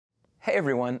Hey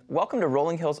everyone, welcome to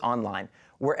Rolling Hills Online.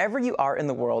 Wherever you are in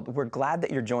the world, we're glad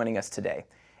that you're joining us today.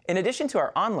 In addition to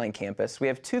our online campus, we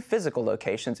have two physical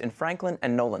locations in Franklin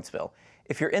and Nolensville.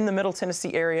 If you're in the Middle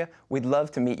Tennessee area, we'd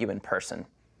love to meet you in person.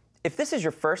 If this is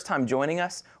your first time joining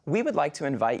us, we would like to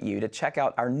invite you to check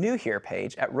out our New Here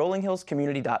page at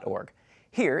rollinghillscommunity.org.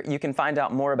 Here, you can find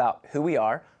out more about who we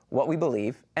are, what we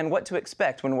believe, and what to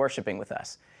expect when worshiping with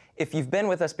us. If you've been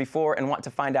with us before and want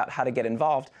to find out how to get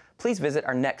involved, please visit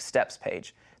our Next Steps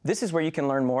page. This is where you can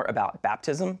learn more about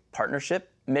baptism,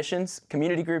 partnership, missions,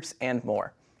 community groups, and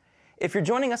more. If you're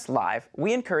joining us live,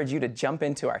 we encourage you to jump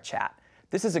into our chat.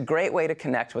 This is a great way to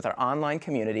connect with our online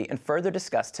community and further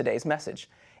discuss today's message.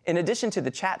 In addition to the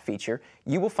chat feature,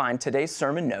 you will find today's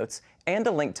sermon notes and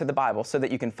a link to the Bible so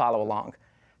that you can follow along.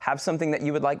 Have something that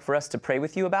you would like for us to pray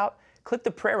with you about? Click the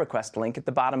prayer request link at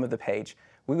the bottom of the page.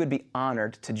 We would be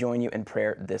honored to join you in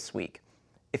prayer this week.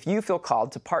 If you feel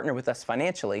called to partner with us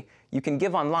financially, you can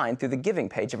give online through the giving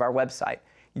page of our website.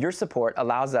 Your support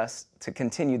allows us to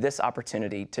continue this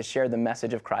opportunity to share the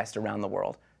message of Christ around the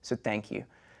world. So thank you.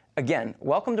 Again,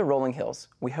 welcome to Rolling Hills.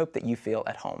 We hope that you feel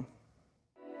at home.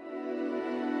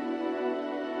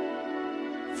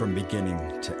 From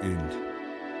beginning to end,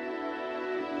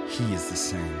 He is the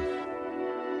same.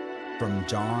 From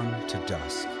dawn to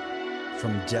dusk,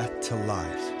 from death to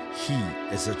life, He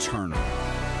is eternal.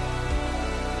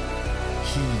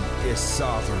 He is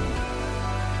sovereign.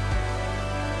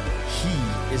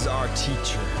 He is our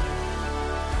teacher,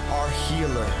 our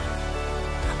healer,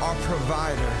 our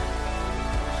provider,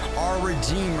 our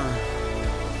redeemer.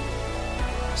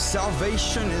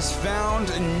 Salvation is found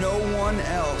in no one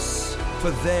else,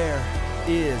 for there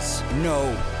is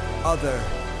no other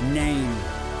name.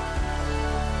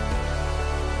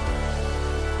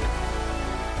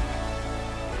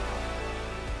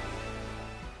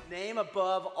 Name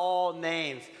above all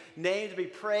names. Name to be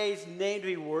praised, name to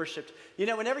be worshiped. You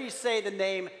know, whenever you say the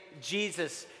name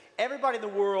Jesus, everybody in the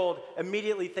world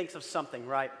immediately thinks of something,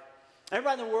 right?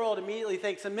 Everybody in the world immediately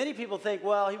thinks, and many people think,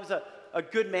 well, he was a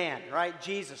good man, right?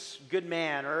 Jesus, good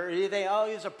man. Or you think, oh,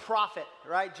 he was a prophet,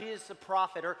 right? Jesus, a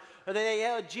prophet. Or they think,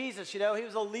 oh, Jesus, you know, he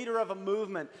was a leader of a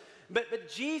movement. But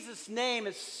Jesus' name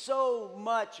is so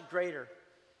much greater.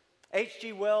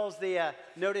 H.G. Wells, the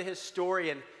noted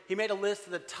historian, he made a list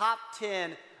of the top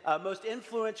 10 most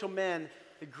influential men,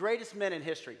 the greatest men in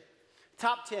history.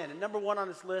 Top 10, and number one on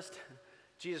this list,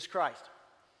 Jesus Christ.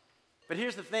 But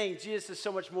here's the thing, Jesus is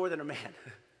so much more than a man.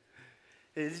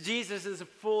 Jesus is a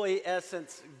fully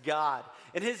essence God.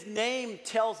 And his name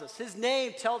tells us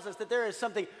that there is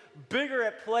something bigger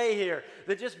at play here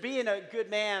than just being a good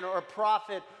man or a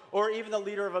prophet or even the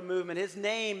leader of a movement. His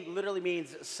name literally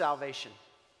means salvation.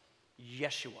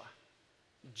 Yeshua,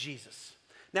 Jesus.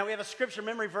 Now we have a scripture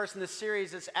memory verse in this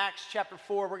series. It's Acts chapter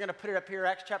 4. We're going to put it up here,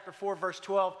 Acts chapter 4, verse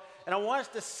 12. And I want us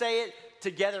to say it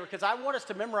together because I want us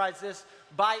to memorize this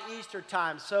by Easter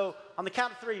time. So on the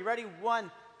count of three, you ready?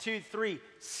 1, 2, 3.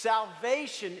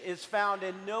 Salvation is found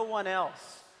in no one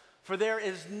else, for there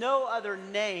is no other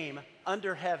name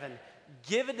under heaven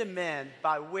given to men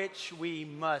by which we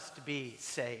must be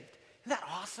saved. Isn't that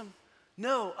awesome?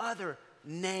 No other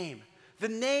name. The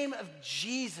name of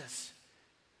Jesus,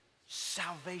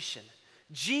 salvation.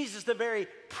 Jesus, the very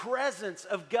presence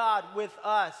of God with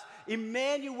us.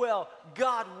 Emmanuel,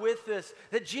 God with us.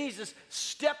 That Jesus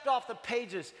stepped off the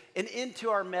pages and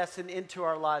into our mess and into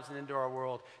our lives and into our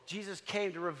world. Jesus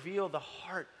came to reveal the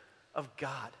heart of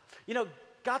God. You know,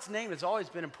 God's name has always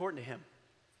been important to him.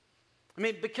 I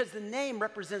mean, because the name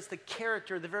represents the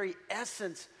character, the very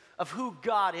essence of who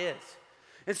God is.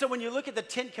 And so when you look at the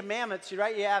 10 Commandments,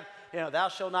 right, you have, thou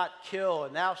shalt not kill,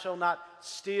 and thou shalt not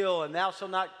steal, and thou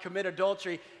shalt not commit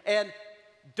adultery, and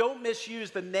don't misuse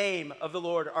the name of the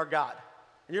Lord our God.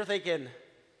 And you're thinking,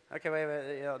 okay,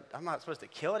 wait, I'm not supposed to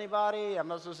kill anybody, I'm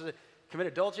not supposed to commit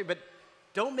adultery, but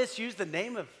don't misuse the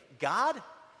name of God?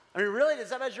 I mean, really,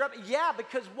 does that measure up? Yeah,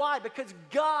 because why? Because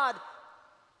God,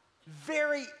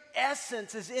 very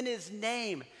essence is in his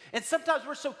name. And sometimes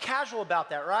we're so casual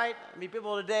about that, right? I mean,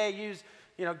 people today use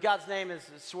God's name as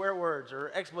swear words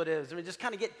or expletives. I mean, just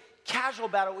kind of get casual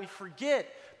about it. We forget.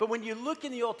 But when you look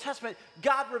in the Old Testament,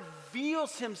 God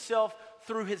reveals himself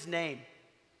through his name.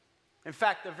 In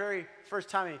fact, the very first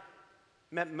time he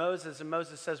met Moses, and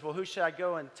Moses says, well, who should I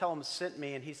go and tell him sent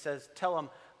me? And he says, tell him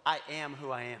I am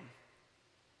who I am.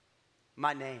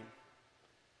 My name.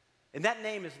 And that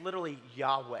name is literally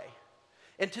Yahweh.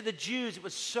 And to the Jews, it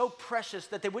was so precious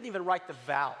that they wouldn't even write the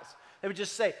vowels. They would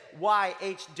just say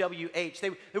YHWH. They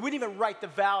wouldn't even write the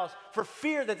vowels for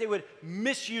fear that they would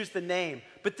misuse the name.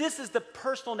 But this is the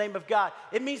personal name of God.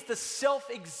 It means the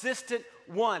self-existent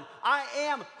one. I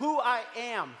am who I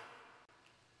am.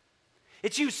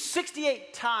 It's used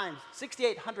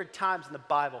 6,800 times in the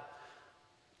Bible,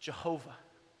 Jehovah.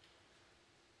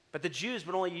 But the Jews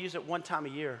would only use it one time a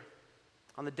year,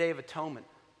 on the Day of Atonement.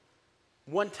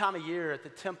 One time a year at the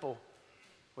temple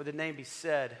would the name be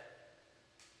said,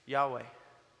 Yahweh,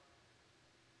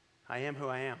 I am who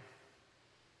I am.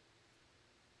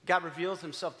 God reveals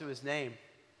himself through his name,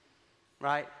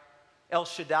 right? El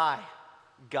Shaddai,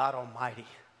 God Almighty.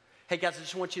 Hey guys, I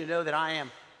just want you to know that I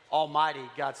am Almighty,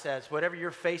 God says. Whatever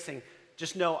you're facing,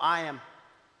 just know I am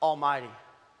Almighty.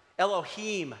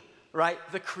 Elohim, right?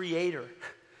 The Creator.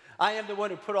 I am the one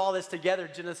who put all this together,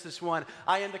 Genesis 1.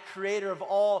 I am the creator of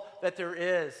all that there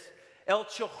is. El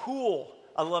Chahul,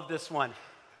 I love this one.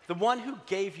 The one who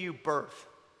gave you birth.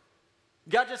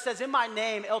 God just says, in my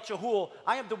name, El Chahul,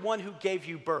 I am the one who gave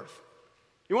you birth.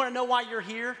 You want to know why you're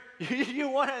here? You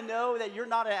want to know that you're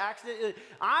not an accident?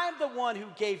 I'm the one who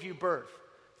gave you birth.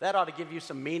 That ought to give you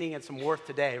some meaning and some worth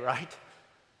today, right?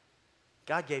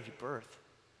 God gave you birth.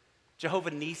 Jehovah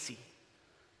Nissi,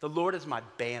 the Lord is my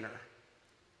banner.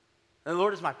 And the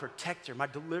Lord is my protector, my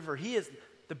deliverer. He is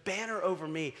the banner over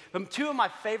me. But two of my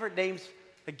favorite names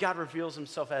that God reveals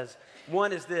himself as,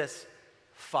 one is this,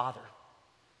 Father.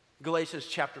 Galatians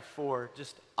chapter 4,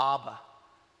 just Abba,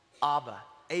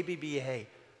 A-B-B-A.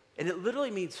 And it literally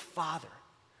means father.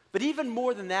 But even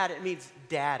more than that, it means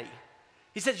daddy.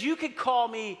 He says, you can call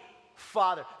me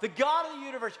Father. The God of the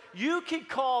universe, you can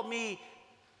call me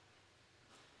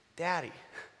Daddy.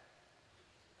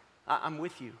 I'm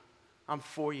with you. I'm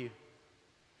for you.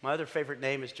 My other favorite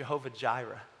name is Jehovah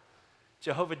Jireh.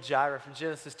 Jehovah Jireh from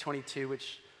Genesis 22,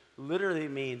 which literally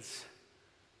means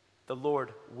the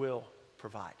Lord will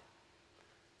provide.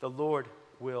 The Lord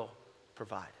will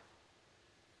provide.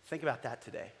 Think about that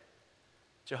today.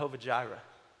 Jehovah Jireh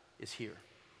is here.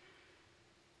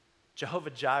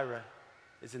 Jehovah Jireh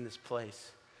is in this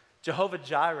place. Jehovah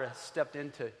Jireh stepped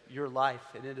into your life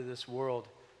and into this world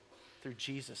through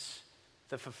Jesus,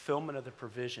 the fulfillment of the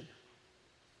provision.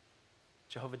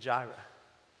 Jehovah Jireh,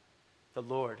 the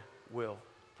Lord will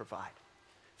provide.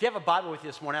 If you have a Bible with you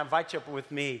this morning, I invite you up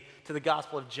with me to the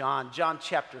Gospel of John, John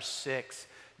chapter 6.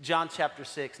 John chapter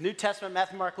 6. New Testament,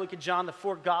 Matthew, Mark, Luke, and John, the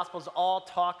four Gospels all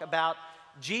talk about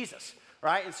Jesus,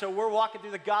 right? And so we're walking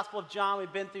through the Gospel of John.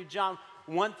 We've been through John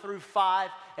 1 through 5,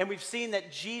 and we've seen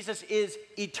that Jesus is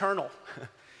eternal.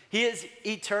 He is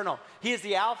eternal. He is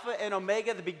the Alpha and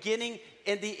Omega, the beginning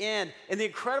and the end. And the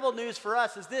incredible news for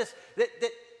us is this, that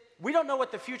we don't know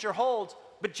what the future holds,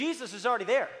 but Jesus is already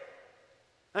there.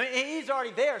 I mean, he's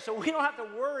already there, so we don't have to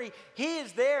worry. He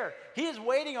is there. He is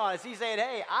waiting on us. He's saying,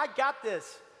 hey, I got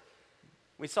this.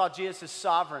 We saw Jesus as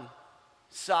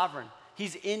sovereign.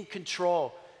 He's in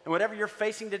control. And whatever you're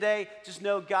facing today, just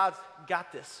know God's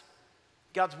got this.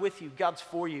 God's with you. God's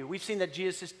for you. We've seen that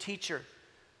Jesus is teacher.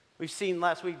 We've seen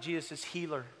last week Jesus is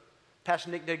healer. Pastor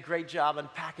Nick did a great job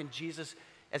unpacking Jesus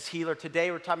as healer. Today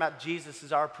we're talking about Jesus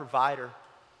as our provider.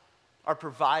 Our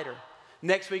provider.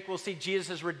 Next week we'll see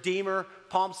Jesus as Redeemer,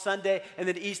 Palm Sunday, and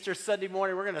then Easter Sunday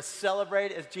morning we're going to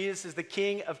celebrate as Jesus is the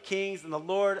King of Kings and the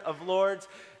Lord of Lords.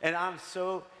 And I'm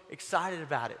so excited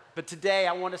about it. But today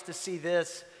I want us to see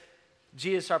this.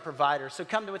 Jesus, our provider. So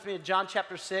come with me to John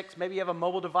chapter 6. Maybe you have a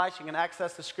mobile device. You can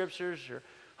access the scriptures, or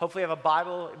hopefully you have a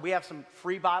Bible. We have some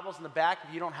free Bibles in the back.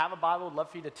 If you don't have a Bible, I'd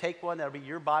love for you to take one. That'll be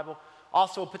your Bible.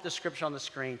 Also, we'll put the scripture on the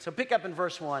screen. So pick up in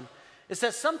verse 1. It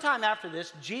says, sometime after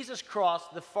this, Jesus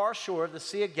crossed the far shore of the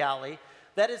Sea of Galilee.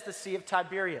 That is the Sea of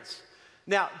Tiberias.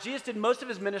 Now, Jesus did most of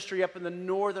his ministry up in the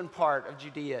northern part of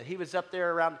Judea. He was up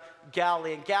there around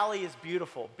Galilee, and Galilee is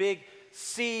beautiful. Big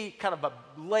sea, kind of a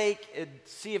lake,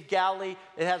 Sea of Galilee.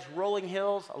 It has rolling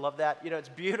hills. I love that. You know, it's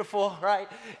beautiful, right?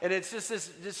 And it's just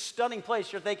this stunning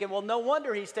place. You're thinking, well, no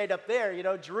wonder he stayed up there. You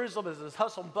know, Jerusalem is this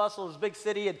hustle and bustle, this big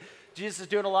city, and Jesus is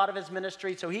doing a lot of his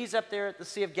ministry. So he's up there at the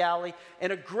Sea of Galilee,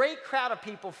 and a great crowd of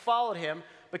people followed him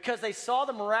because they saw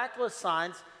the miraculous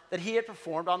signs that he had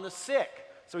performed on the sick.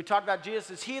 So we talked about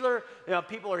Jesus as healer. You know,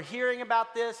 people are hearing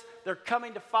about this. They're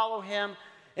coming to follow him.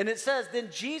 And it says, then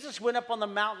Jesus went up on the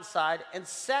mountainside and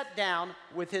sat down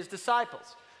with his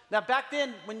disciples. Now, back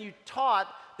then, when you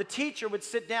taught, the teacher would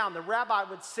sit down, the rabbi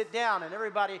would sit down, and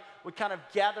everybody would kind of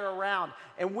gather around.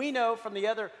 And we know from the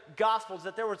other Gospels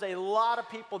that there was a lot of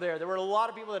people there. There were a lot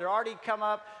of people that had already come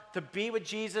up to be with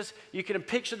Jesus. You can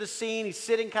picture the scene. He's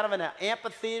sitting kind of in an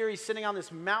amphitheater. He's sitting on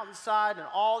this mountainside, and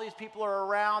all these people are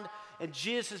around. And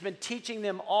Jesus has been teaching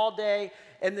them all day.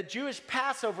 And the Jewish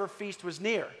Passover feast was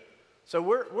near. So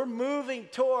we're moving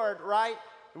toward, right?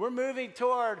 We're moving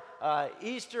toward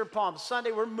Easter, Palm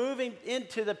Sunday. We're moving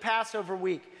into the Passover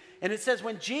week. And it says,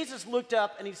 when Jesus looked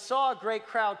up and he saw a great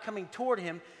crowd coming toward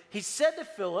him, he said to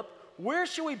Philip, where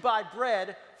should we buy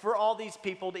bread for all these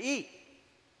people to eat?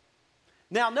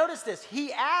 Now, notice this.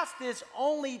 He asked this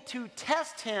only to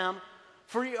test him,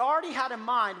 for he already had in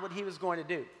mind what he was going to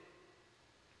do.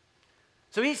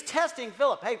 So he's testing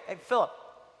Philip. Hey, Philip,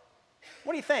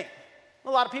 what do you think?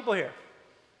 A lot of people here.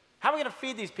 How are we going to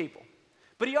feed these people?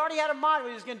 But he already had in mind what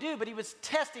he was going to do, but he was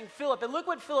testing Philip. And look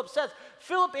what Philip says.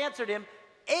 Philip answered him,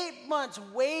 8 months'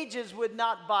 wages would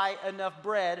not buy enough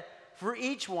bread for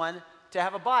each one to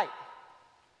have a bite.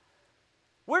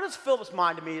 Where does Philip's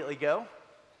mind immediately go?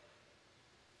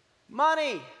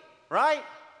 Money, right?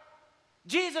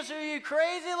 Jesus, are you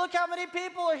crazy? Look how many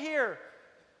people are here.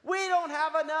 We don't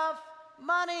have enough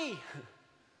money.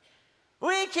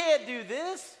 We can't do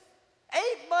this.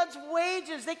 8 months'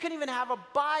 wages, they couldn't even have a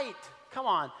bite. Come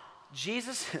on,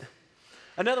 Jesus.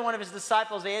 Another one of his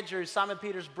disciples, Andrew, Simon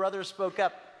Peter's brother, spoke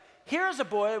up. Here's a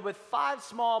boy with 5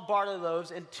 small barley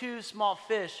loaves and 2 small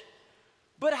fish.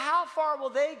 But how far will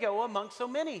they go among so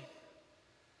many?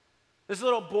 This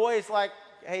little boy is like,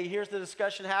 hey, here's the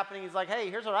discussion happening. He's like, hey,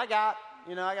 here's what I got.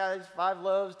 You know, I got these 5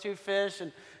 loaves, 2 fish.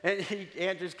 And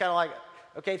Andrew's kind of like,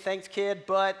 okay, thanks, kid.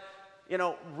 But, you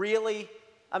know, really?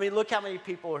 I mean, look how many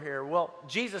people are here. Well,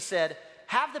 Jesus said,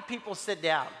 have the people sit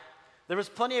down. There was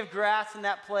plenty of grass in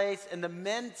that place, and the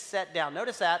men sat down.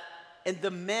 Notice that. And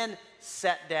the men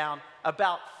sat down,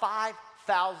 about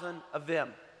 5,000 of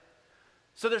them.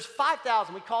 So there's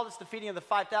 5,000. We call this the feeding of the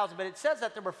 5,000, but it says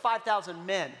that there were 5,000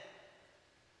 men.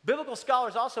 Biblical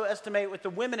scholars also estimate with the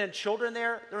women and children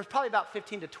there was probably about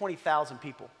 15 to 20,000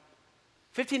 people.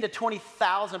 15 to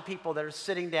 20,000 people that are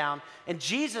sitting down. And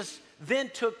Jesus then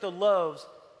took the loaves,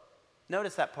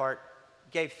 notice that part,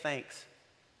 gave thanks.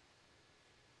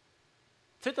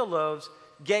 Took the loaves,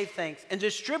 gave thanks, and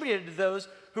distributed to those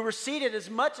who were seated as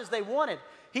much as they wanted.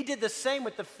 He did the same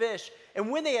with the fish. And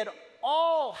when they had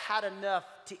all had enough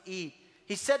to eat,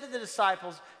 he said to the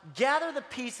disciples, gather the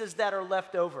pieces that are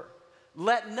left over.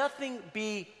 Let nothing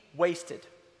be wasted.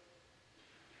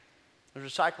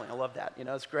 There's recycling. I love that. You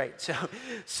know, it's great.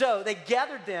 So they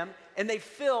gathered them, and they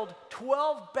filled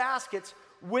 12 baskets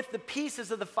with the pieces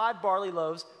of the 5 barley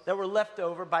loaves that were left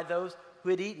over by those who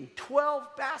had eaten. 12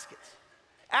 baskets.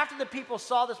 After the people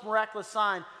saw this miraculous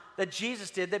sign that Jesus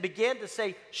did, they began to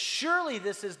say, surely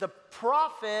this is the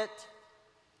prophet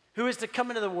who is to come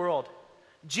into the world.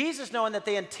 Jesus, knowing that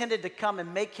they intended to come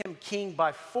and make him king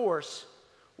by force,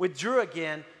 withdrew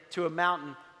again to a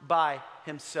mountain by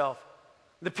himself.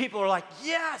 The people are like,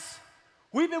 yes,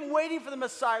 we've been waiting for the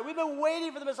Messiah. We've been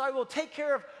waiting for the Messiah. We'll take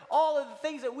care of all of the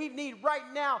things that we need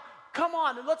right now. Come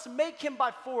on, and let's make him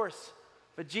by force.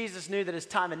 But Jesus knew that his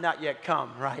time had not yet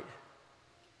come, right?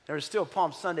 There was still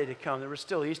Palm Sunday to come. There was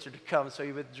still Easter to come, so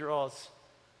he withdraws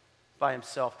by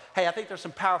himself. Hey, I think there's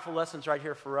some powerful lessons right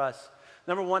here for us.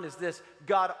 Number one is this: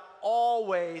 God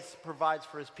always provides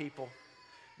for his people.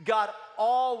 God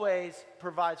always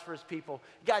provides for his people.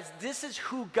 Guys, this is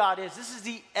who God is. This is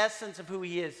the essence of who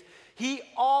he is. He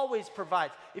always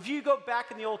provides. If you go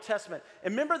back in the Old Testament,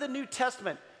 and remember the New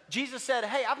Testament, Jesus said,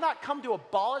 hey, I've not come to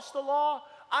abolish the law.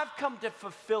 I've come to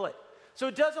fulfill it. So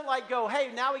it doesn't like go,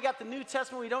 hey, now we got the New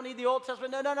Testament, we don't need the Old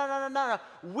Testament. No.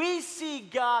 We see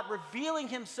God revealing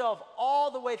himself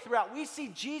all the way throughout. We see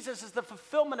Jesus as the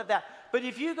fulfillment of that. But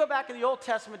if you go back in the Old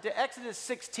Testament to Exodus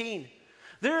 16,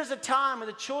 there is a time when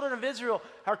the children of Israel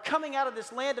are coming out of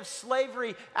this land of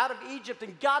slavery, out of Egypt,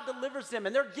 and God delivers them,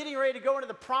 and they're getting ready to go into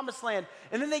the promised land,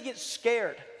 and then they get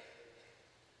scared.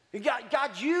 And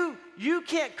God, you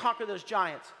can't conquer those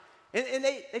giants. And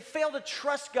they fail to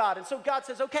trust God. And so God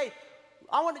says, okay,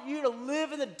 I want you to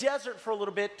live in the desert for a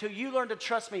little bit till you learn to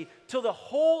trust me, till the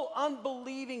whole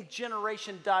unbelieving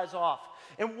generation dies off.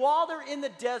 And while they're in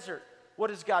the desert, what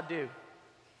does God do?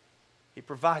 He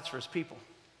provides for his people.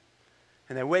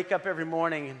 And they wake up every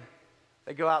morning and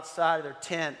they go outside of their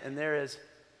tent and there is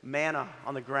manna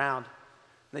on the ground.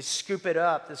 And they scoop it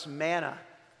up, this manna,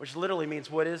 which literally means,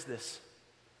 what is this?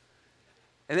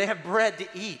 And they have bread to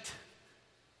eat.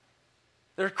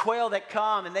 There are quail that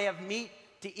come and they have meat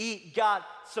to eat. God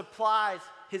supplies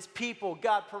his people.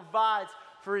 God provides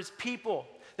for his people.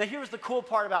 Now here's the cool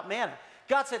part about manna.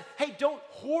 God said, hey, don't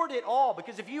hoard it all,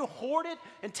 because if you hoard it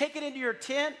and take it into your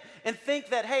tent and think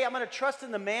that, hey, I'm going to trust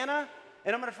in the manna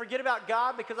and I'm going to forget about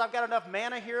God because I've got enough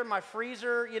manna here in my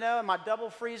freezer, you know, in my double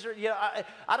freezer. You know,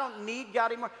 I don't need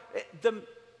God anymore.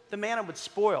 The manna would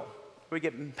spoil. We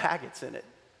get maggots in it.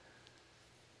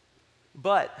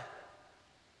 But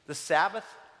the Sabbath,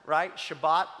 right?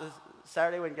 Shabbat, the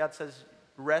Saturday when God says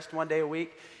rest one day a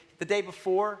week. The day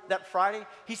before, that Friday,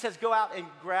 he says go out and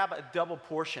grab a double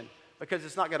portion because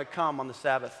it's not going to come on the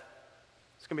Sabbath.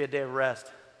 It's going to be a day of rest.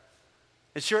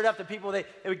 And sure enough, the people, they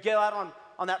would go out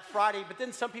on that Friday, but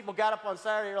then some people got up on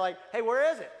Saturday and were like, hey,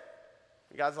 where is it?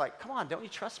 And God's like, come on, don't you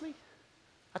trust me?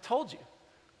 I told you.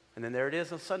 And then there it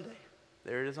is on Sunday.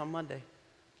 There it is on Monday.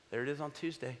 There it is on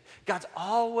Tuesday. God's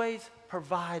always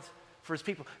provides for his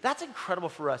people. That's incredible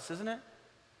for us, isn't it?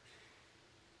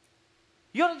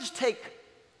 You ought to just take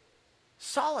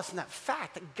solace in that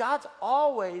fact that God's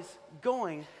always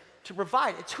going to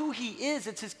provide. It's who he is.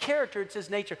 It's his character. It's his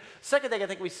nature. Second thing I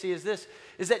think we see is this,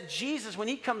 is that Jesus, when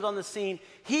he comes on the scene,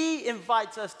 he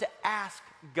invites us to ask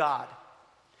God.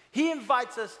 He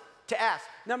invites us to ask.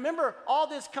 Now remember, all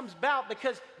this comes about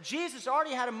because Jesus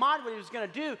already had in mind what he was going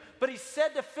to do, but he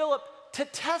said to Philip to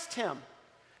test him.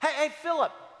 Hey,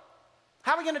 Philip,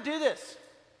 how are we going to do this?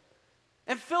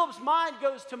 And Philip's mind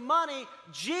goes to money.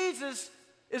 Jesus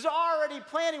is already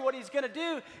planning what he's going to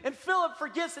do, and Philip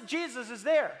forgets that Jesus is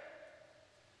there.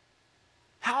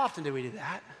 How often do we do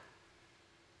that?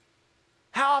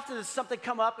 How often does something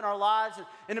come up in our lives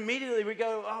and immediately we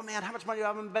go, oh man, how much money do I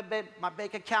have in my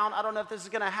bank account? I don't know if this is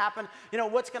going to happen. You know,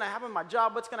 what's going to happen in my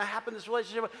job? What's going to happen in this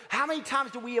relationship? How many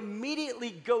times do we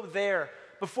immediately go there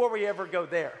before we ever go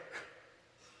there?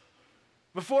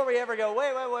 Before we ever go,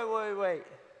 wait.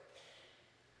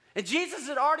 And Jesus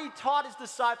had already taught his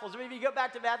disciples. I mean, if you go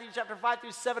back to Matthew chapter 5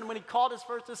 through 7, when he called his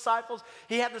first disciples,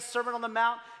 he had the Sermon on the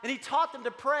Mount, and he taught them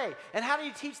to pray. And how did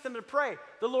he teach them to pray?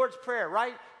 The Lord's Prayer,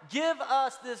 right? Give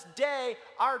us this day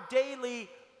our daily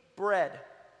bread.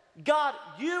 God,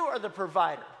 you are the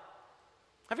provider.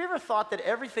 Have you ever thought that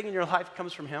everything in your life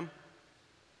comes from him?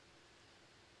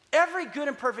 Every good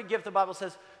and perfect gift, the Bible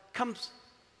says, comes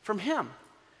from him.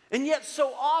 And yet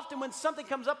so often when something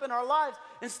comes up in our lives,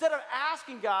 instead of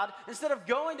asking God, instead of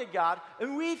going to God,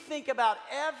 and we think about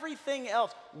everything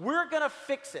else, we're going to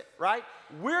fix it, right?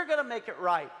 We're going to make it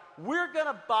right. We're going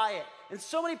to buy it. And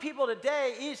so many people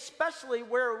today, especially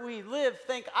where we live,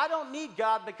 think, I don't need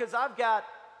God because I've got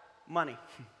money.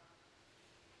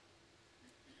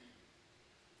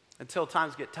 Until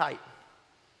times get tight.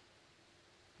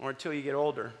 Or until you get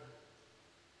older.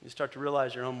 You start to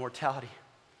realize your own mortality.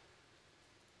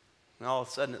 And all of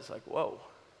a sudden it's like, whoa,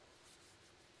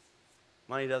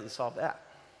 money doesn't solve that.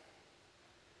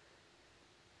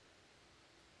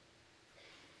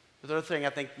 The other thing I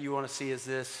think you want to see is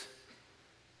this,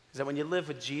 is that when you live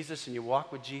with Jesus and you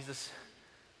walk with Jesus,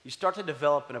 you start to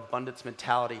develop an abundance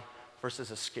mentality versus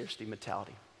a scarcity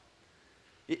mentality.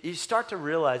 You start to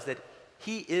realize that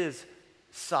he is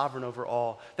sovereign over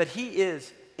all, that he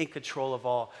is in control of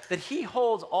all, that he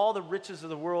holds all the riches of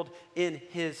the world in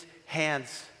his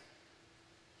hands.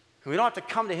 We don't have to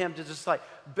come to him to just like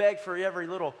beg for every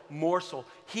little morsel.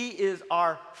 He is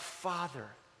our Father.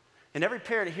 And every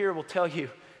parent here will tell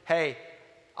you, hey,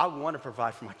 I want to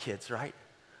provide for my kids, right?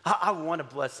 I want to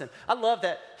bless them. I love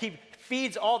that he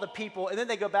feeds all the people and then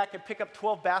they go back and pick up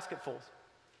 12 basketfuls.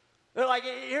 They're like,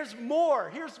 here's more,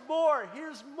 here's more,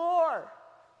 here's more.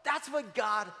 That's what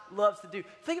God loves to do.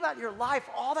 Think about your life,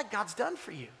 all that God's done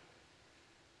for you.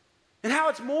 And how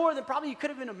it's more than probably you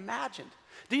could have even imagined.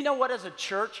 Do you know what, as a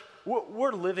church,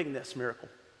 we're living this miracle.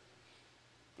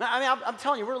 I mean, I'm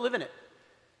telling you, we're living it.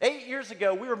 8 years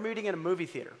ago, we were meeting in a movie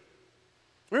theater.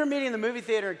 We were meeting in the movie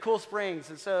theater in Cool Springs,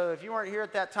 and so if you weren't here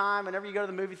at that time, whenever you go to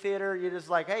the movie theater, you're just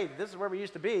like, hey, this is where we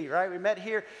used to be, right? We met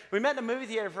here. We met in the movie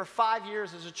theater for 5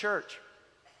 years as a church.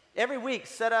 Every week,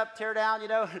 set up, tear down, you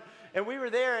know, and we were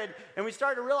there, and we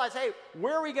started to realize, hey,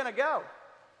 where are we going to go?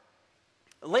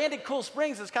 Land in Cool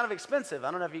Springs is kind of expensive.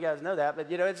 I don't know if you guys know that, but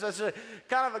you know, it's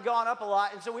kind of gone up a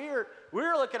lot. And so we were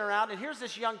looking around, and here's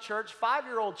this young church,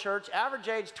 5-year-old church, average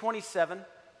age 27.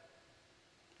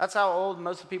 That's how old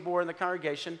most of the people were in the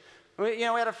congregation. We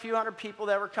had a few hundred people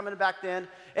that were coming back then.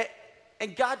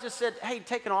 And God just said, hey,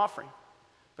 take an offering,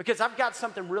 because I've got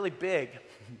something really big.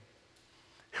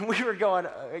 And we were going,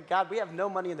 God, we have no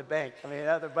money in the bank. I mean,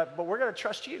 but we're going to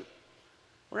trust you.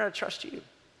 We're going to trust you.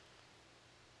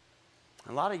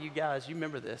 A lot of you guys, you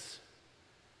remember this.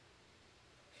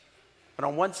 But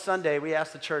on one Sunday, we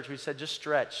asked the church, we said, just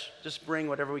stretch. Just bring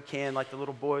whatever we can, like the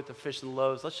little boy with the fish and the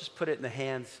loaves. Let's just put it in the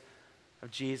hands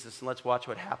of Jesus and let's watch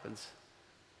what happens.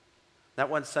 That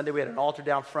one Sunday, we had an altar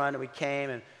down front, and we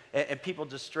came, and people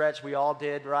just stretched. We all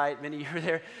did, right? Many of you were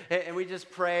there. And we just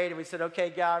prayed, and we said, okay,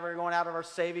 God, we're going out of our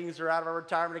savings or out of our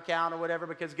retirement account or whatever,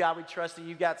 because, God, we trust that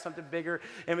you got something bigger.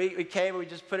 And we came, and we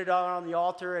just put it all on the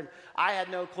altar, and I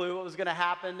had no clue what was going to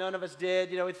happen. None of us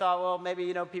did. We thought, well,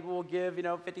 maybe, people will give,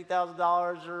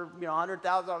 $50,000 or,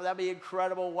 $100,000. That'd be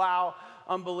incredible. Wow,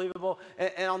 unbelievable.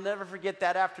 And I'll never forget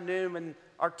that afternoon when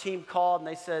our team called, and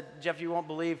they said, Jeff, you won't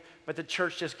believe, but the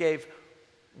church just gave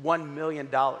 $1 million.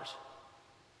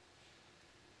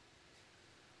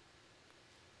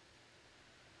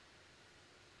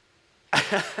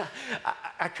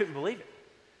 I couldn't believe it.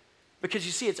 Because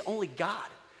you see, it's only God.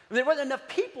 And there wasn't enough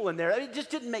people in there. It just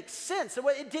didn't make sense.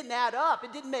 It didn't add up.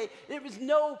 There was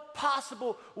no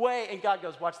possible way. And God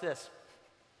goes, watch this.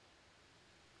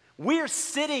 We're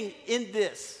sitting in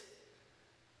this.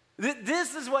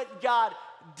 This is what God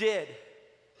did,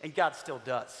 and God still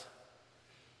does.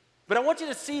 But I want you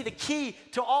to see the key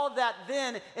to all of that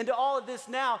then and to all of this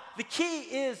now. The key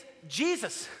is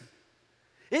Jesus.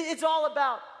 It's all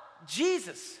about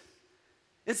Jesus.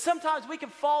 And sometimes we can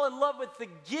fall in love with the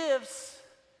gifts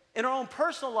in our own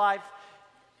personal life,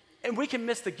 and we can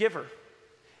miss the giver.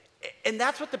 And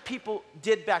that's what the people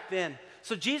did back then.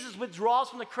 So Jesus withdraws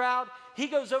from the crowd. He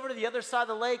goes over to the other side of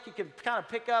the lake. You can kind of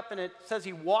pick up, and it says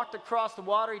he walked across the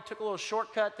water. He took a little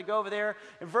shortcut to go over there.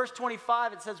 In verse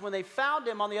 25, it says, when they found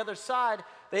him on the other side,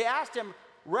 they asked him,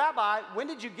 Rabbi, when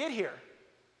did you get here?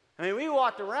 I mean, we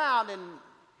walked around, and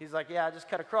he's like, yeah, I just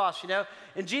cut across, you know.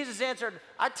 And Jesus answered,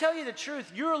 I tell you the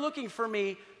truth, you're looking for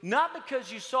me not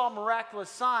because you saw miraculous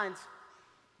signs,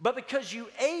 but because you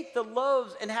ate the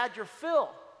loaves and had your fill.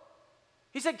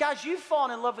 He said, guys, you've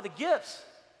fallen in love with the gifts.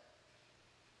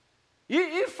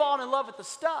 You've fallen in love with the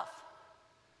stuff.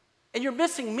 And you're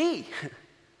missing me.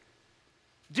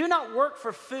 Do not work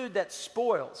for food that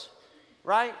spoils,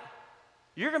 right?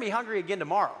 You're going to be hungry again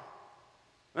tomorrow.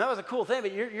 And that was a cool thing,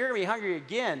 but you're going to be hungry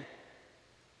again.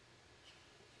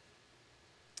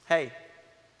 Hey,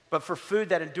 but for food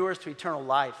that endures to eternal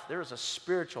life, there is a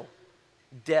spiritual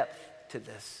depth to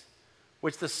this,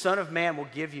 which the Son of Man will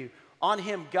give you. On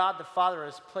him, God the Father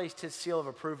has placed his seal of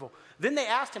approval. Then they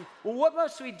asked him, well, what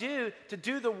must we do to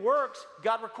do the works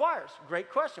God requires? Great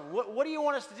question. What do you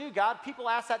want us to do, God? People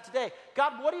ask that today.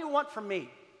 God, what do you want from me?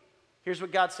 Here's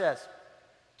what God says.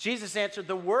 Jesus answered,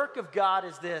 the work of God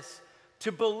is this,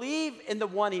 to believe in the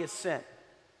one he has sent.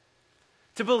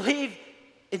 To believe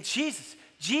in Jesus.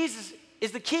 Jesus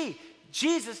is the key.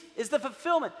 Jesus is the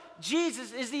fulfillment.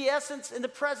 Jesus is the essence and the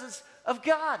presence of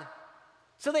God.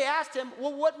 So they asked him,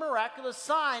 well, what miraculous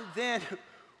sign then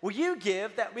will you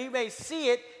give that we may see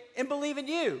it and believe in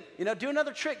you? You know, do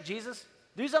another trick, Jesus.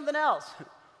 Do something else.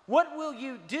 What will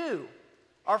you do?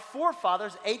 Our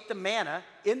forefathers ate the manna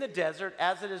in the desert,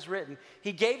 as it is written.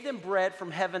 He gave them bread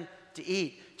from heaven to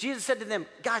eat. Jesus said to them,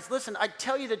 guys, listen, I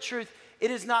tell you the truth.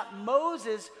 It is not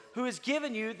Moses who has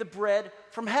given you the bread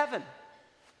from heaven.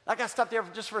 I got to stop there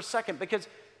just for a second because,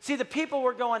 see, the people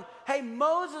were going, hey,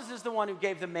 Moses is the one who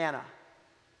gave the manna.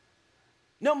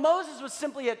 No, Moses was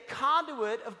simply a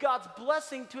conduit of God's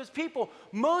blessing to his people.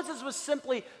 Moses was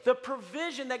simply the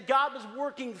provision that God was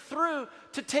working through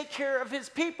to take care of his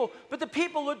people. But the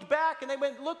people looked back and they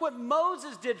went, look what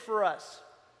Moses did for us.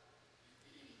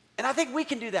 And I think we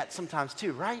can do that sometimes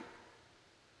too, right?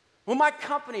 Well, my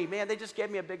company, man, they just gave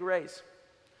me a big raise.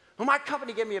 Well, my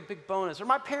company gave me a big bonus. Or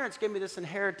my parents gave me this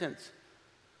inheritance.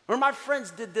 Or my friends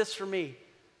did this for me.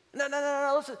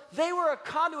 No, listen. They were a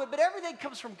conduit, but everything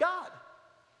comes from God.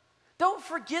 Don't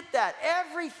forget that.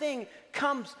 Everything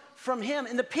comes from him.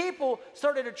 And the people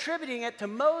started attributing it to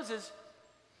Moses.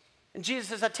 And Jesus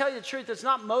says, I tell you the truth, it's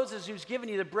not Moses who's given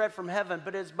you the bread from heaven,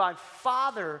 but it's my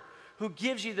Father who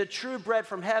gives you the true bread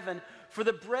from heaven. For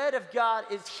the bread of God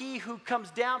is he who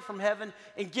comes down from heaven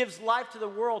and gives life to the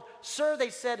world. Sir, they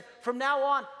said, from now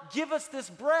on, give us this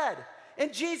bread.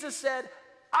 And Jesus said,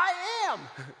 I am.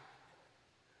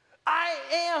 I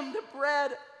am the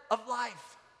bread of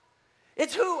life.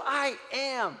 It's who I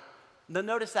am. Now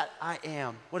notice that I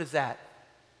am. What is that?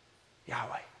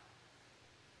 Yahweh.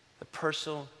 The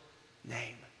personal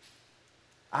name.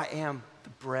 I am the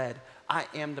bread. I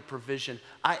am the provision.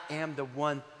 I am the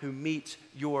one who meets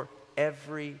your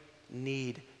every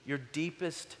need, your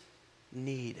deepest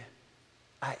need.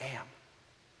 I am.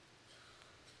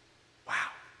 Wow.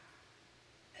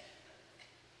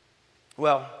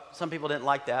 Well, some people didn't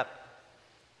like that.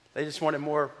 They just wanted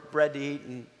more bread to eat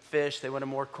and fish. They wanted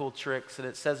more cool tricks. And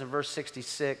it says in verse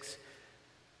 66,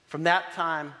 from that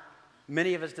time,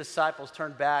 many of his disciples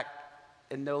turned back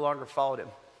and no longer followed him.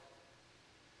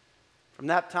 From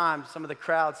that time, some of the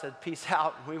crowd said, peace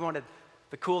out. We wanted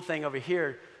the cool thing over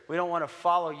here. We don't want to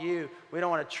follow you. We don't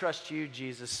want to trust you,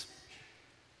 Jesus.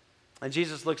 And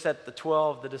Jesus looks at the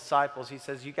 12, the disciples. He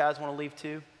says, you guys want to leave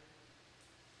too?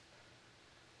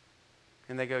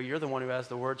 And they go, you're the one who has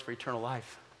the words for eternal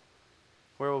life.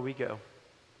 Where will we go?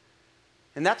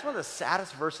 And that's one of the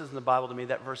saddest verses in the Bible to me,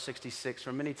 that verse 66,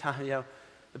 where many times,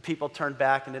 the people turned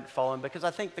back and didn't follow him because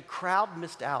I think the crowd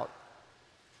missed out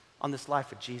on this life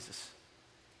with Jesus.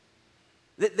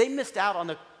 They missed out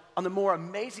on the more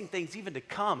amazing things even to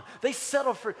come. They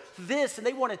settled for this and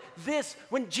they wanted this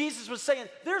when Jesus was saying,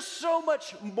 there's so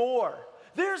much more.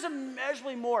 There's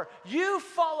immeasurably more. You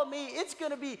follow me, it's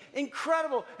going to be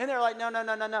incredible. And they're like,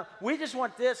 no. We just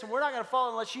want this, and we're not going to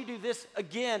follow unless you do this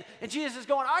again. And Jesus is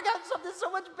going, I got something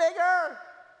so much bigger.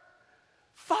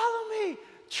 Follow me.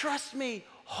 Trust me.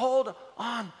 Hold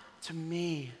on to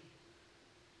me.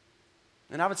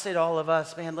 And I would say to all of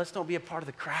us, man, let's don't be a part of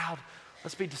the crowd.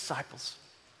 Let's be disciples.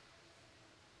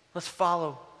 Let's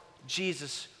follow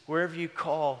Jesus wherever you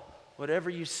call, whatever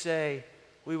you say,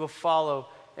 we will follow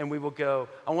and we will go.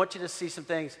 I want you to see some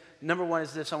things. Number one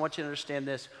is this. I want you to understand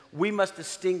this. We must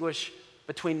distinguish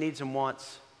between needs and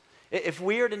wants. If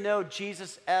we are to know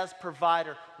Jesus as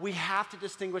provider, we have to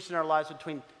distinguish in our lives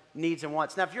between needs and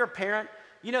wants. Now, if you're a parent,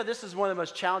 you know this is one of the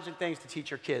most challenging things to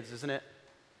teach your kids, isn't it?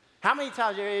 How many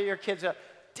times your kids go,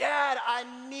 Dad, I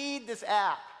need this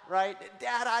app, right?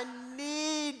 Dad, I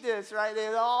need this, right? They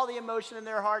have all the emotion in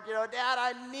their heart, Dad,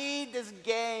 I need this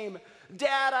game.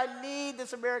 Dad, I need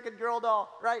this American Girl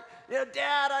doll, right?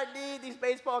 Dad, I need these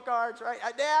baseball cards, right?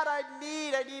 Dad, I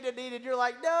need. And you're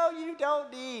like, no, you don't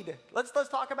need. Let's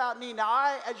talk about need. Now,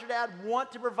 I, as your dad,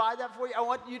 want to provide that for you. I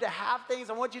want you to have things.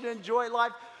 I want you to enjoy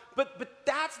life. But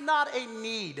that's not a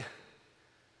need.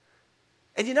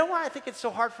 And you know why I think it's so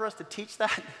hard for us to teach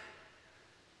that?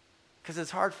 Because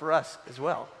it's hard for us as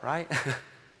well, right?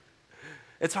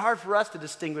 It's hard for us to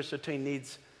distinguish between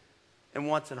needs and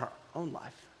wants in our own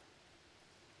life.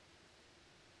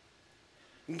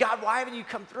 God, why haven't you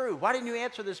come through? Why didn't you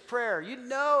answer this prayer? You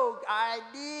know I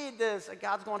need this. And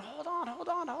God's going, hold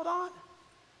on.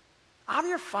 I'm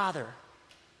your Father.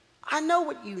 I know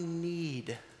what you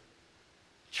need.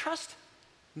 Trust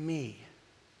me.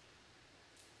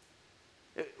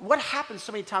 What happens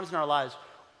so many times in our lives,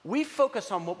 we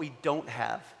focus on what we don't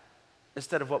have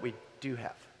instead of what we do have.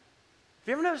 Have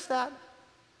you ever noticed that?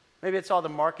 Maybe it's all the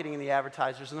marketing and the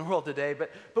advertisers in the world today, but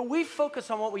we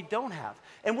focus on what we don't have.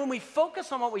 And when we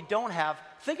focus on what we don't have,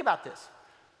 think about this.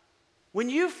 When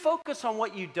you focus on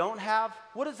what you don't have,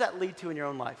 what does that lead to in your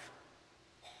own life?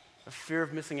 A fear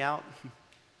of missing out,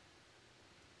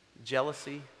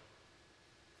 jealousy,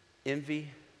 envy,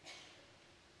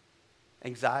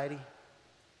 anxiety.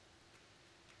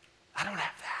 I don't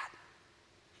have that.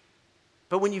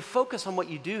 But when you focus on what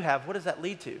you do have, what does that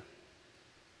lead to?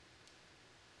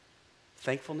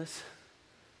 Thankfulness,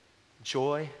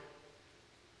 joy,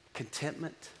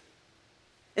 contentment.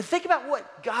 And think about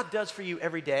what God does for you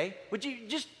every day. Would you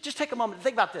just take a moment and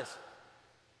think about this?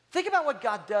 Think about what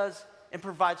God does and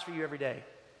provides for you every day.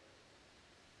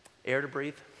 Air to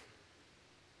breathe,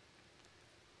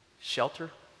 shelter,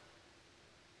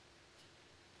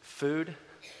 food,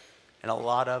 and a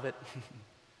lot of it,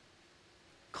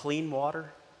 clean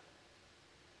water,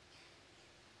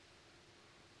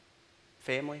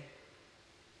 family,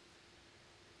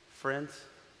 friends,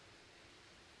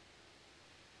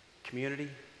 community,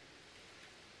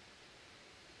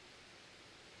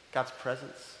 God's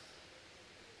presence,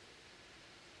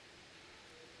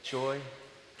 joy,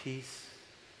 peace.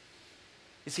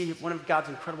 You see, one of God's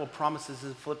incredible promises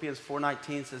in Philippians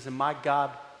 4:19 says, and my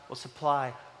God will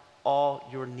supply all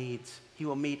your needs. He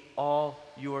will meet all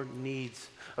your needs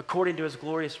according to his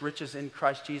glorious riches in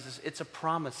Christ Jesus. It's a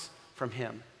promise from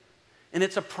him. And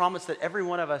it's a promise that every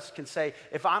one of us can say,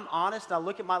 if I'm honest and I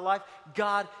look at my life,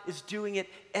 God is doing it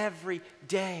every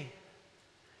day.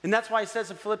 And that's why he says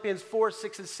in Philippians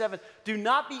 4:6 and 7, do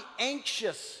not be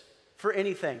anxious for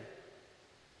anything.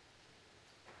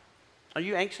 Are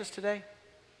you anxious today?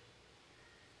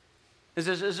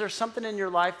 Is there something in your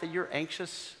life that you're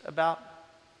anxious about?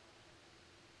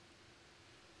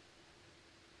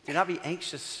 Do not be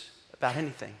anxious about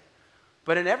anything.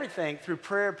 But in everything, through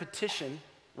prayer and petition,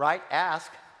 right?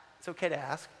 Ask. It's okay to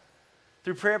ask.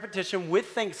 Through prayer and petition with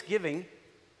thanksgiving.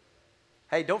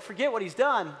 Hey, don't forget what he's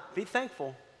done. Be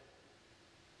thankful.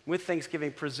 With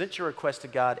thanksgiving, present your request to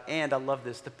God. And I love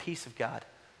this, the peace of God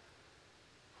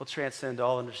will transcend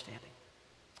all understanding.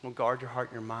 Will guard your heart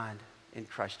and your mind in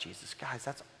Christ Jesus. Guys,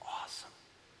 that's awesome.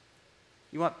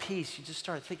 You want peace, you just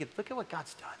start thinking, look at what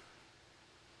God's done.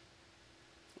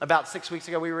 About 6 weeks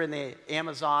ago, we were in the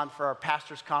Amazon for our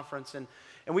pastors' conference, and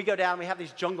we go down, we have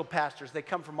these jungle pastors. They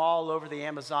come from all over the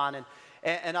Amazon,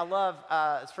 and I love,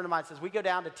 a friend of mine says, we go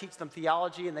down to teach them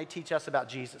theology, and they teach us about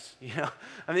Jesus, I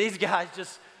mean, these guys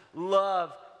just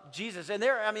love Jesus. And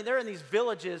they're in these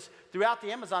villages throughout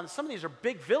the Amazon. Some of these are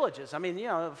big villages.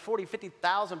 40,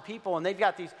 50,000 people, and they've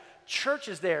got these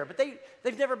churches there, but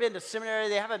they've never been to seminary.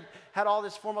 They haven't had all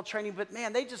this formal training, but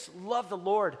man, they just love the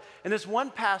Lord. And this one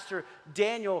pastor,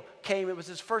 Daniel, came. It was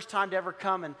his first time to ever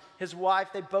come, and his wife,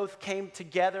 they both came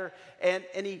together, and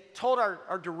he told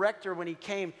our director when he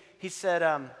came, he said,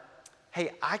 hey,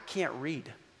 I can't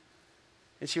read.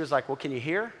 And she was like, well, can you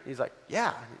hear? He's like,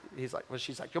 yeah. He's like, well,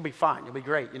 she's like, you'll be fine. You'll be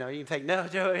great. You can take no,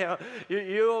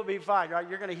 you'll be fine, right?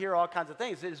 You're going to hear all kinds of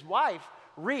things. His wife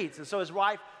reads. And so his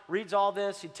wife reads all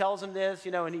this. She tells him this,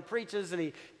 and he preaches and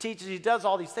he teaches. He does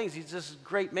all these things. He's just a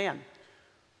great man.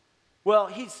 Well,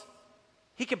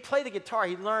 he could play the guitar.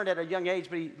 He learned at a young age,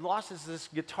 but he lost this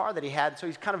guitar that he had. So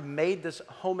he's kind of made this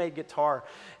homemade guitar.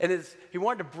 And he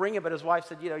wanted to bring it, but his wife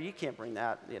said, you can't bring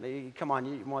that. Come on,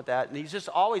 you want that. And he's just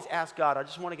always asked God, I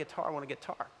just want a guitar. I want a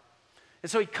guitar. And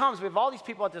so he comes. We have all these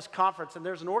people at this conference, and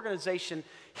there's an organization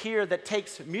here that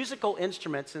takes musical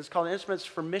instruments, and it's called Instruments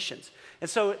for Missions. And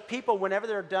so people, whenever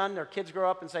they're done, their kids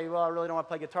grow up and say, well, I really don't want to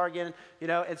play guitar again,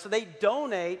 And so they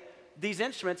donate these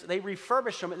instruments, they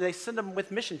refurbish them, and they send them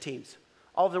with mission teams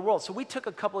all over the world. So we took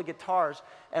a couple of guitars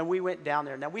and we went down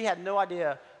there. Now, we had no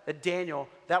idea that Daniel,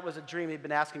 that was a dream he'd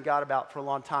been asking God about for a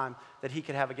long time, that he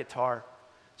could have a guitar.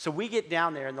 So we get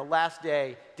down there, and the last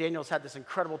day, Daniel's had this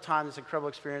incredible time, this incredible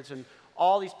experience, and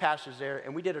all these pastors there,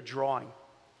 and we did a drawing.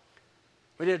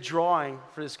 We did a drawing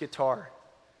for this guitar.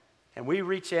 And we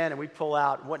reach in and we pull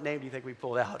out, what name do you think we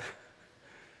pulled out?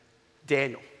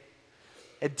 Daniel.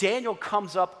 And Daniel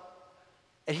comes up,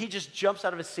 and he just jumps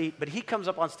out of his seat, but he comes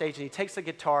up on stage and he takes the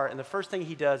guitar, and the first thing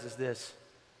he does is this.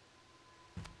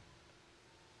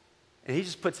 And he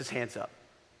just puts his hands up.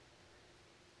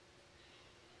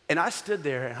 And I stood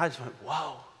there and I just went,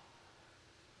 whoa.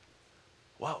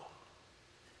 Whoa.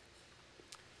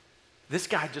 This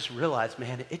guy just realized,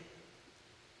 man, it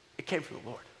came from the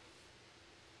Lord.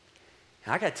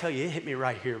 And I got to tell you, it hit me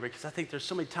right here, because I think there's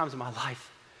so many times in my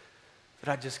life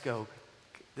that I just go,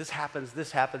 this happens,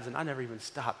 and I never even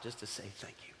stopped just to say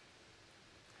thank you.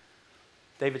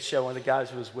 David Shell, one of the guys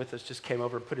who was with us, just came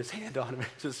over and put his hand on him and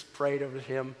just prayed over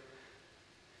him.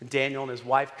 And Daniel and his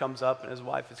wife comes up, and his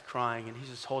wife is crying, and he's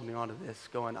just holding on to this,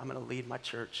 going, I'm going to lead my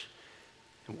church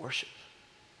in worship.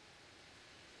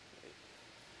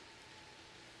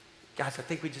 Guys, I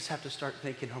think we just have to start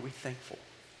thinking, are we thankful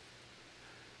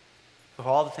for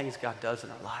all the things God does in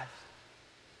our lives?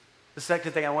 The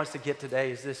second thing I want us to get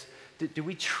today is this. Do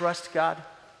we trust God?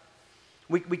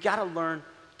 We got to learn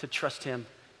to trust him.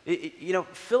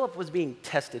 Philip was being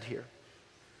tested here,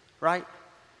 right?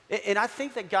 And I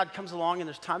think that God comes along, and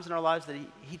there's times in our lives that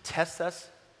he tests us.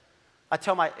 I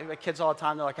tell my kids all the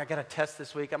time, they're like, I got a test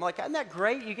this week. I'm like, isn't that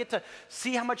great? You get to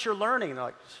see how much you're learning. And they're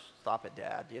like, stop it,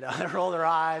 Dad. They roll their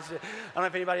eyes. I don't know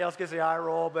if anybody else gets the eye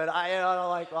roll, but I'm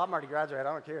like, well, I'm already graduated.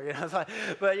 I don't care. It's like,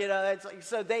 but it's like,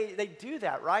 so they do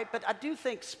that, right? But I do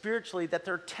think spiritually that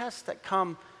there are tests that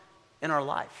come in our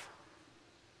life.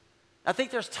 I think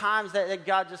there's times that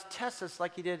God just tests us,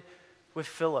 like he did with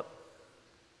Philip,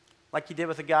 like he did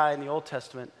with a guy in the Old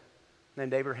Testament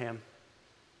named Abraham.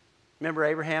 Remember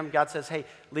Abraham? God says, hey,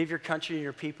 leave your country and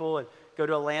your people and go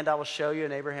to a land I will show you.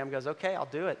 And Abraham goes, okay, I'll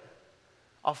do it.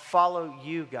 I'll follow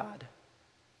you, God.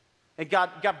 And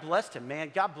God blessed him,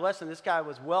 man. God blessed him. This guy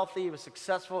was wealthy. He was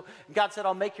successful. And God said,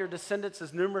 I'll make your descendants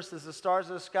as numerous as the stars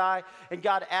of the sky. And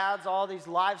God adds all these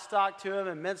livestock to him,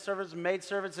 and men servants and maid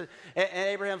servants. And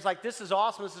Abraham's like, this is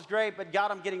awesome. This is great. But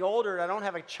God, I'm getting older, and I don't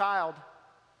have a child.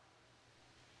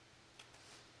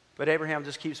 But Abraham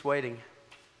just keeps waiting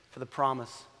for the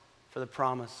promise, for the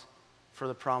promise, for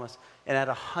the promise. And at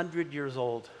 100 years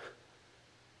old,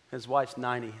 his wife's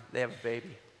 90. They have a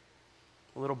baby,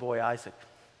 a little boy, Isaac.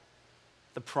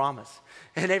 The promise.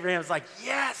 And Abraham's like,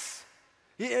 yes,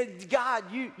 God,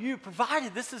 you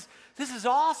provided. This is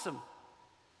awesome.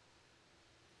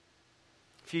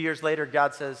 A few years later,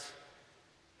 God says,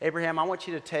 Abraham, I want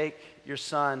you to take your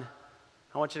son.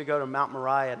 I want you to go to Mount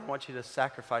Moriah, and I want you to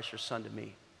sacrifice your son to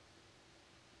me.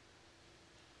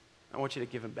 I want you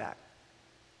to give him back.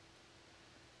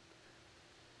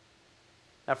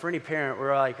 Now, for any parent,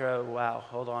 we're like, oh, wow,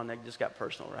 hold on, that just got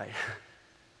personal, right?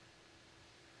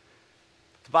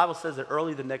 The Bible says that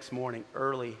early the next morning,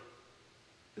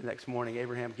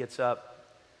 Abraham gets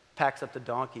up, packs up the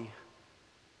donkey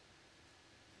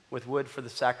with wood for the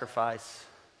sacrifice,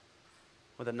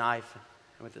 with a knife,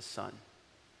 and with his son.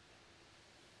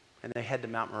 And they head to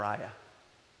Mount Moriah.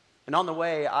 And on the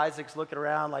way, Isaac's looking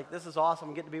around like, this is awesome,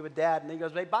 I'm getting to be with Dad. And he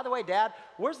goes, hey, by the way, Dad,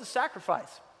 where's the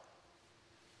sacrifice?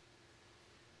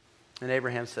 And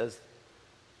Abraham says,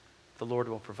 the Lord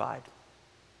will provide.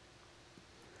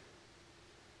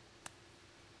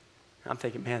 I'm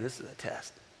thinking, man, this is a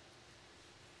test.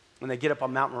 When they get up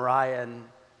on Mount Moriah, and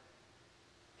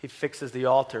he fixes the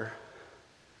altar,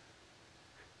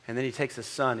 and then he takes his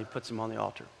son, he puts him on the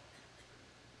altar.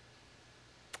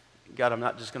 God, I'm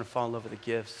not just going to fall in love with the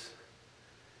gifts.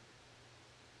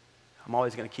 I'm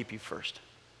always going to keep you first.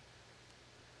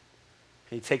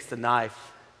 And he takes the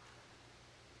knife,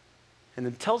 And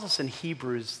it tells us in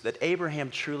Hebrews that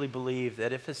Abraham truly believed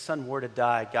that if his son were to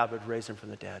die, God would raise him from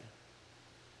the dead.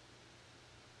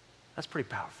 That's pretty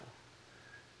powerful.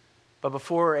 But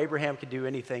before Abraham could do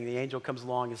anything, the angel comes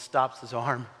along and stops his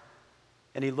arm.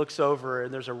 And he looks over,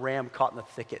 and there's a ram caught in the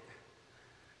thicket.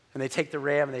 And they take the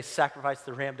ram, and they sacrifice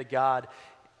the ram to God.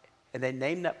 And they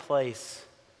name that place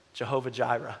Jehovah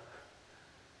Jireh.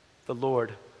 The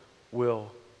Lord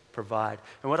will provide.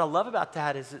 And what I love about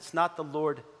that is it's not the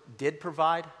Lord did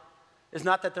provide. It's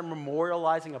not that they're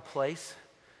memorializing a place.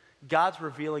 God's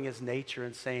revealing his nature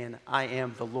and saying, I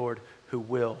am the Lord who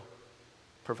will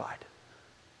provide.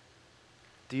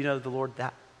 Do you know the Lord,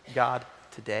 that God,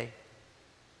 today?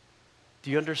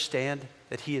 Do you understand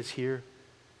that he is here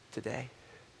today?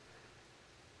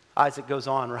 Isaac goes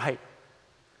on, right?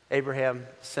 Abraham's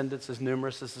descendants as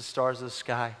numerous as the stars of the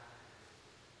sky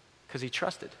because he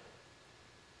trusted,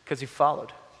 because he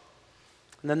followed.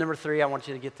 And then number 3, I want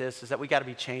you to get this, is that we got to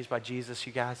be changed by Jesus,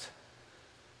 you guys.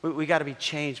 We got to be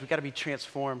changed. We got to be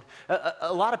transformed.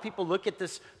 A lot of people look at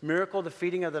this miracle, the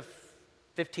feeding of the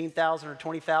 15,000 or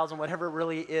 20,000, whatever it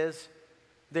really is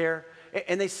there,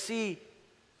 and they see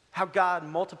how God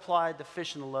multiplied the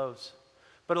fish and the loaves.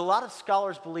 But a lot of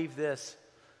scholars believe this,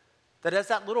 that as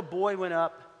that little boy went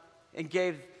up and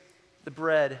gave the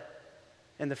bread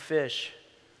and the fish,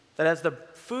 that as the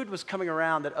food was coming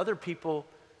around, that other people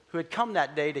who had come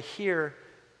that day to hear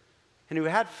and who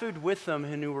had food with them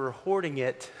and who were hoarding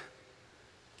it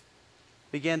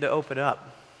began to open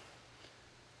up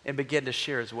and begin to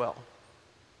share as well.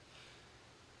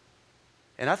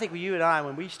 And I think you and I,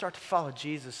 when we start to follow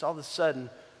Jesus, all of a sudden,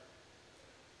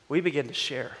 we begin to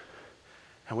share.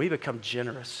 And we become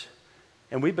generous.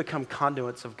 And we become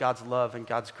conduits of God's love and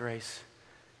God's grace.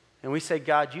 And we say,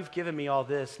 God, you've given me all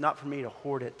this, not for me to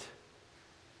hoard it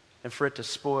and for it to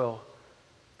spoil,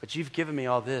 but you've given me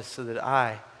all this so that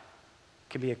I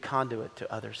can be a conduit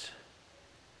to others.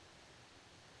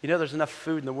 You know, there's enough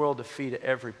food in the world to feed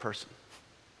every person.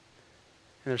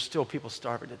 And there's still people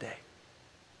starving today.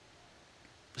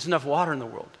 There's enough water in the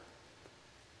world.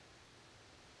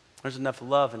 There's enough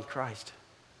love in Christ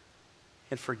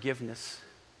and forgiveness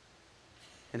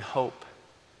and hope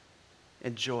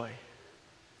and joy.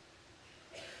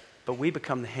 But we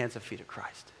become the hands and feet of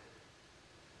Christ.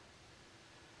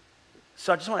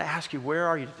 So I just want to ask you, where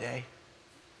are you today?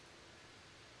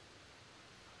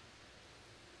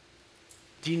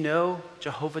 Do you know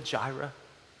Jehovah Jireh?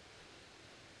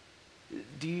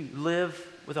 Do you live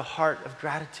with a heart of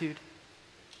gratitude?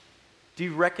 Do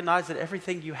you recognize that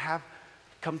everything you have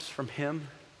comes from him?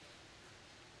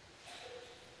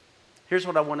 Here's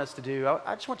what I want us to do.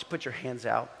 I just want you to put your hands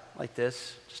out like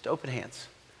this, just open hands.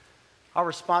 Our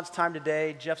response time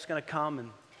today, Jeff's going to come and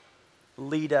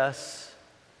lead us.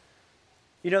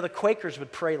 You know, the Quakers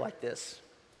would pray like this,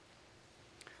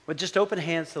 with just open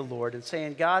hands to the Lord and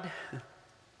saying, God,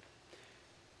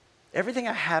 everything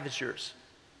I have is yours.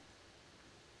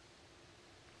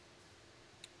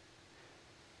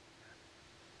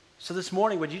 So this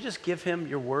morning, would you just give him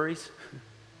your worries?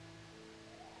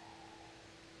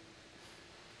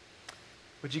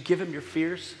 Would you give him your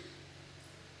fears?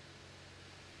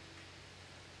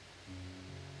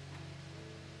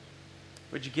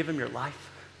 Would you give him your life?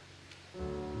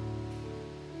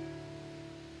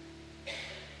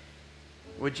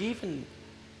 Would you even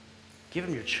give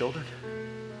him your children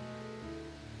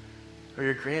or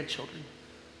your grandchildren?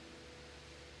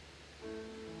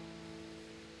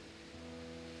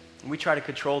 And we try to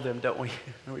control them, don't we?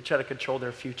 We try to control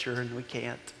their future, and we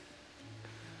can't.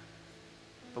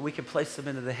 But we can place them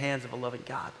into the hands of a loving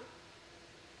God.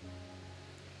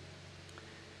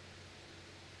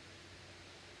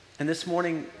 And this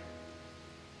morning,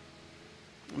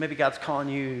 maybe God's calling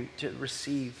you to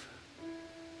receive,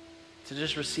 to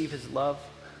just receive his love,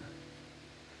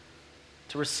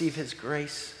 to receive his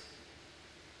grace,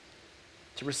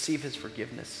 to receive his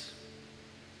forgiveness.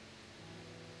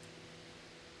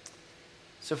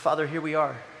 So, Father, here we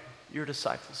are, your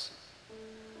disciples.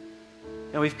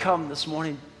 And we've come this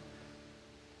morning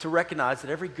to recognize that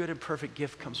every good and perfect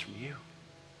gift comes from you.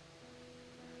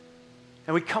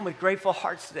 And we come with grateful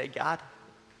hearts today, God.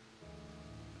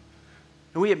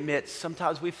 And we admit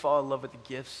sometimes we fall in love with the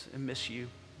gifts and miss you.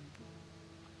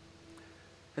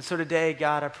 And so today,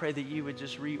 God, I pray that you would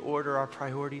just reorder our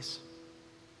priorities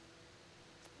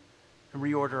and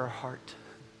reorder our heart.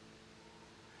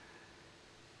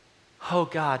 Oh,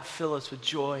 God, fill us with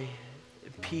joy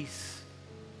and peace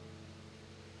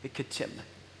and contentment.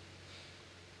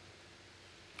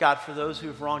 God, for those who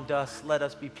have wronged us, let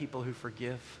us be people who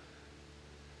forgive.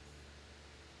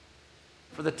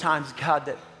 For the times, God,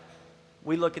 that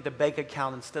we look at the bank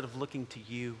account instead of looking to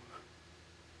you,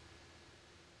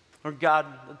 Lord God,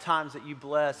 the times that you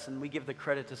bless and we give the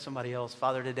credit to somebody else,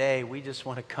 Father, today we just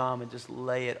want to come and just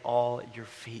lay it all at your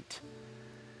feet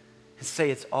and say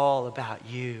it's all about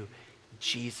you,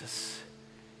 Jesus,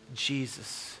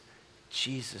 Jesus,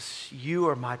 Jesus. You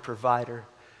are my provider.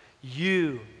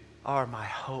 You are my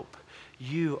hope.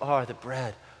 You are the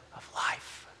bread of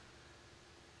life.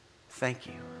 Thank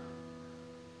you.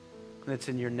 And it's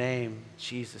in your name,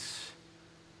 Jesus,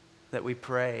 that we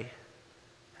pray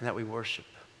and that we worship.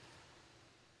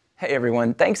 Hey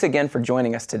everyone, thanks again for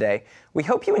joining us today. We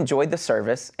hope you enjoyed the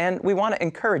service, and we want to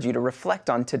encourage you to reflect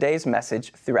on today's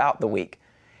message throughout the week.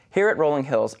 Here at Rolling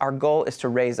Hills, our goal is to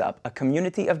raise up a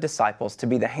community of disciples to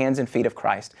be the hands and feet of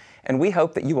Christ, and we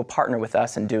hope that you will partner with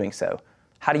us in doing so.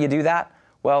 How do you do that?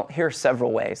 Well, here are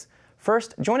several ways.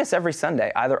 First, join us every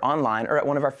Sunday, either online or at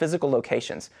one of our physical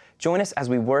locations. Join us as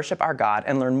we worship our God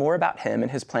and learn more about Him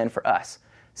and His plan for us.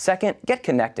 Second, get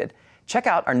connected. Check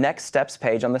out our Next Steps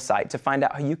page on the site to find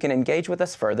out how you can engage with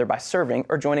us further by serving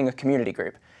or joining a community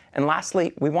group. And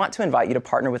lastly, we want to invite you to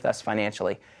partner with us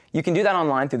financially. You can do that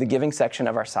online through the giving section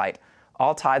of our site.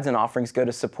 All tithes and offerings go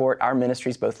to support our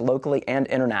ministries both locally and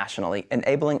internationally,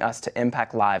 enabling us to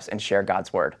impact lives and share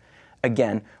God's Word.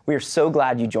 Again, we are so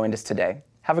glad you joined us today.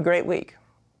 Have a great week.